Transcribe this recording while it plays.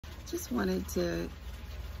just wanted to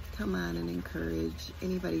come on and encourage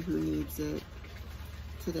anybody who needs it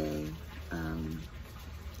today.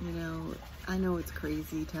 You know, I know it's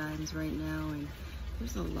crazy times right now, and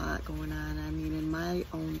there's a lot going on. I mean, in my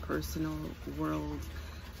own personal world,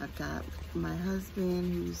 I've got my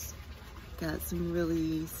husband who's got some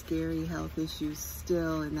really scary health issues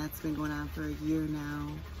still, and that's been going on for a year now.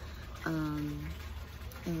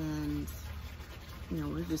 And, you know,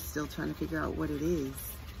 we're just still trying to figure out what it is.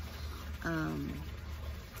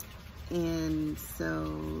 And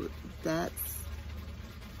so that's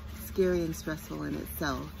scary and stressful in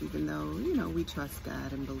itself, even though, you know, we trust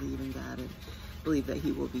God and believe in God and believe that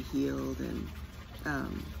he will be healed. And,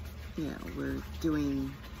 you know, we're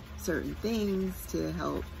doing certain things to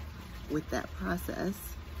help with that process,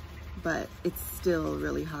 but it's still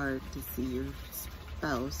really hard to see your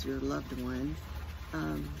spouse, your loved one,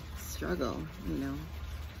 struggle, you know,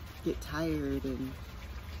 get tired and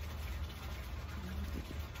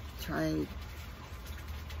try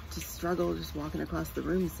to struggle just walking across the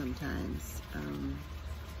room sometimes,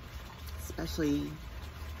 especially,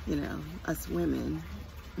 you know, us women,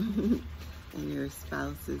 and your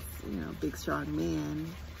spouse is, you know, a big, strong man.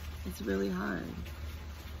 It's really hard.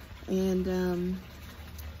 And,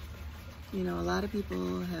 you know, a lot of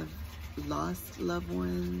people have lost loved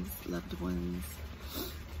ones.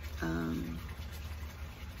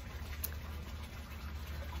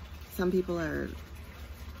 Some people are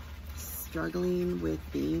struggling with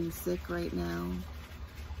being sick right now,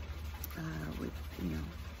 with, you know,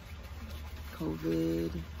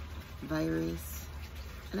 COVID, virus.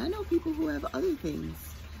 And I know people who have other things.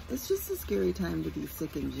 It's just a scary time to be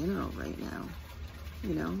sick in general right now.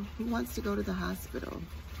 You know, who wants to go to the hospital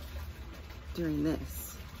during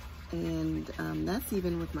this? And that's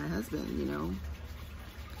even with my husband, you know.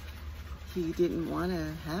 He didn't want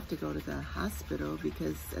to have to go to the hospital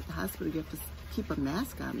because at the hospital you have to keep a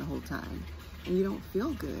mask on the whole time and you don't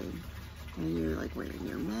feel good. And you're like wearing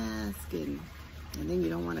your mask and then you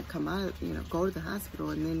don't want to come out, you know, go to the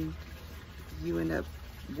hospital, and then you end up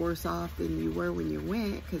worse off than you were when you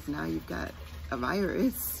went because now you've got a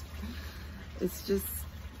virus. It's just,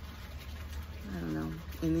 I don't know.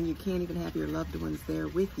 And then you can't even have your loved ones there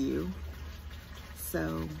with you.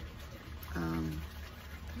 So,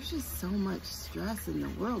 there's just so much stress in the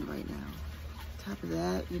world right now. On top of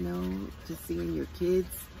that, you know, just seeing your kids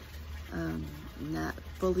not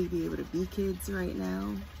fully be able to be kids right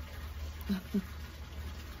now. It's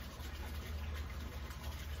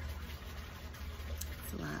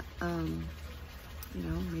a lot. You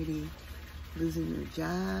know, maybe losing your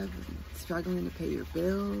job, and struggling to pay your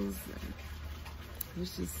bills.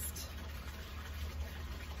 It's just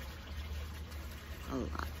a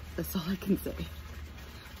lot. That's all I can say.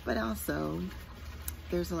 But also,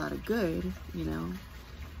 there's a lot of good, you know.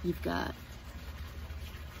 You've got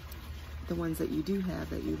the ones that you do have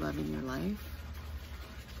that you love in your life.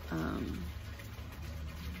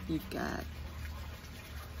 You've got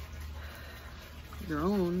your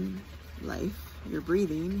own life, you're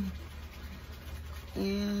breathing,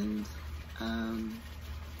 and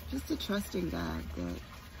just to trust in God that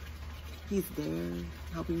he's there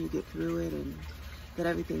helping you get through it and that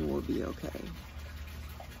everything will be okay.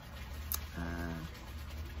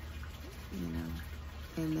 You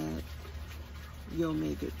know, and that you'll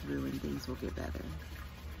make it through and things will get better.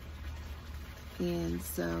 And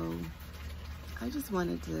so I just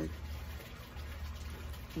wanted to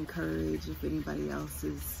encourage if anybody else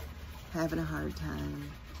is having a hard time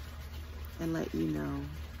and let you know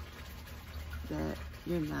that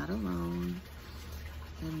you're not alone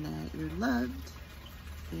and that you're loved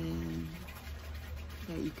and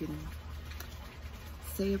that you can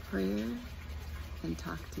say a prayer and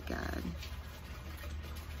talk to God.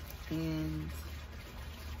 And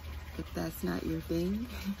if that's not your thing,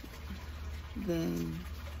 then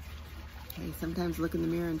hey, sometimes look in the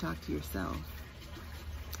mirror and talk to yourself,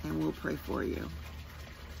 and we'll pray for you.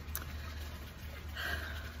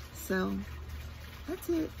 So that's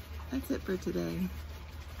it. That's it for today.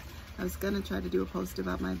 I was gonna try to do a post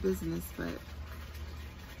about my business, but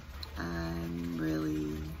I'm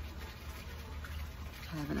really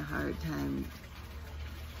having a hard time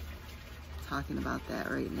talking about that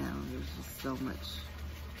right now. There's just so much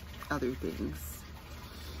other things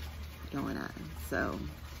going on. So,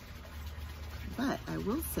 but I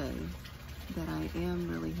will say that I am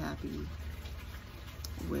really happy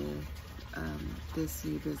with this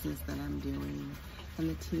new business that I'm doing and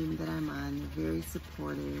the team that I'm on. They're very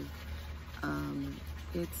supportive.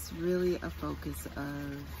 It's really a focus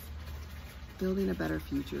of building a better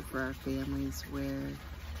future for our families where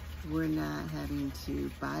we're not having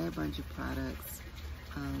to buy a bunch of products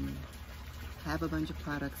have a bunch of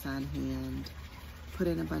products on hand, put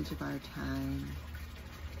in a bunch of our time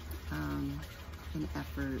and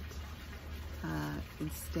effort.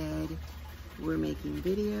 Instead, we're making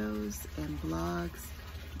videos and blogs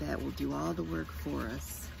that will do all the work for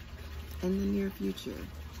us in the near future.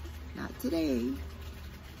 Not today,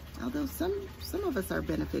 although some of us are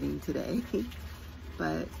benefiting today,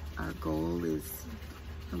 but our goal is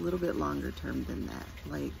a little bit longer term than that,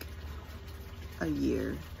 like a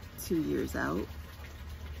year, 2 years out.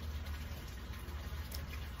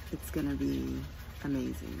 It's gonna be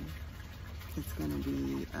amazing. It's gonna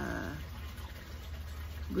be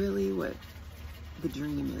really what the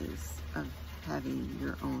dream is of having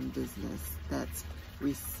your own business that's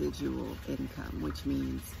residual income, which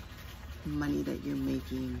means money that you're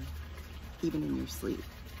making even in your sleep.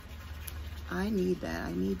 I need that.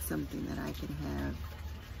 I need something that I can have,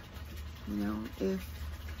 you know, if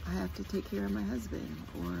I have to take care of my husband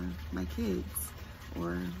or my kids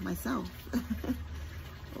or myself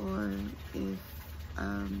or if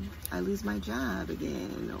I lose my job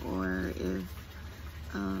again, or if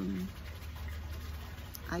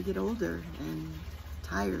I get older and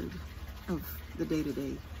tired of the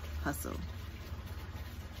day-to-day hustle.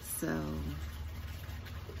 So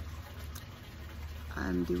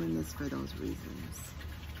I'm doing this for those reasons.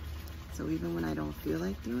 So even when I don't feel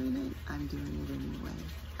like doing it, I'm doing it anyway.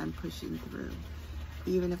 I'm pushing through.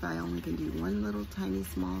 Even if I only can do one little tiny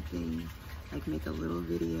small thing, like make a little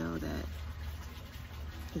video that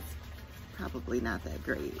is probably not that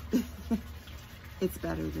great. It's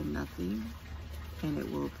better than nothing, and it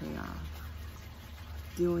will pay off.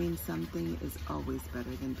 Doing something is always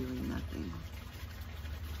better than doing nothing.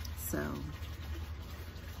 So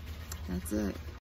that's it.